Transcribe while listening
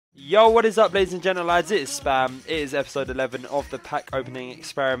Yo, what is up, ladies and gentlemen, lads? It is Spam. It is episode 11 of the pack opening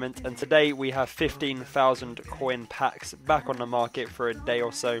experiment, and today we have 15,000 coin packs back on the market for a day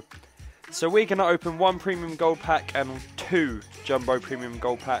or so. So we're going to open one premium gold pack and two jumbo premium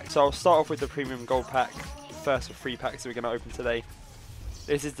gold packs. So I'll start off with the premium gold pack, first of three packs we're going to open today.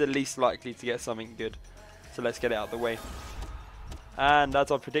 This is the least likely to get something good, so let's get it out of the way. And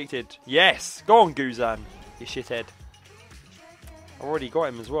as I predicted, yes! Go on, Guzan, you shithead. I've already got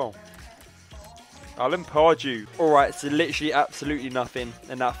him as well. Alan Pardew. Alright, so literally absolutely nothing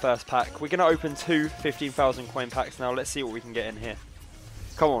in that first pack. We're going to open two 15,000 coin packs now. Let's see what we can get in here.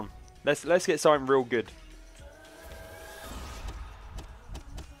 Come on. Let's get something real good.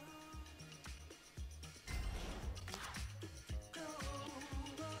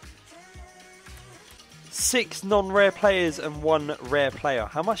 Six non-rare players and one rare player.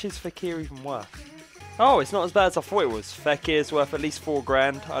 How much is Fekir even worth? Oh, it's not as bad as I thought it was. Fekir's worth at least 4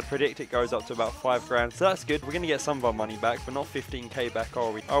 grand. I'd predict it goes up to about 5 grand. So that's good. We're going to get some of our money back, but not 15k back,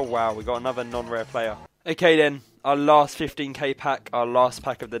 are we? Oh, wow. We got another non-rare player. Okay, then. Our last 15k pack. Our last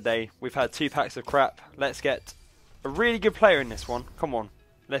pack of the day. We've had 2 packs of crap. Let's get a really good player in this one. Come on.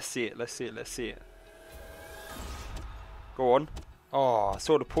 Let's see it. Let's see it. Let's see it. Go on. Oh, I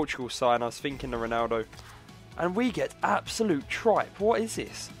saw the Portugal sign. I was thinking the Ronaldo. And we get absolute tripe. What is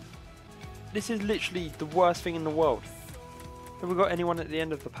this? This is literally the worst thing in the world. Have we got anyone at the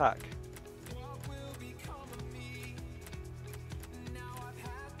end of the pack?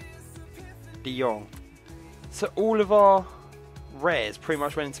 De Jong. So all of our rares pretty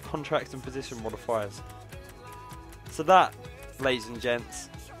much went into contracts and position modifiers. So that, ladies and gents,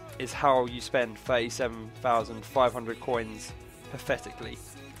 is how you spend 37,500 coins pathetically.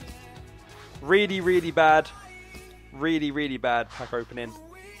 Really, really bad. Really, really bad pack opening.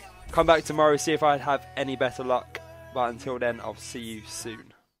 Come back tomorrow, see if I have any better luck. But until then, I'll see you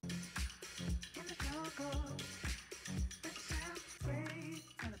soon.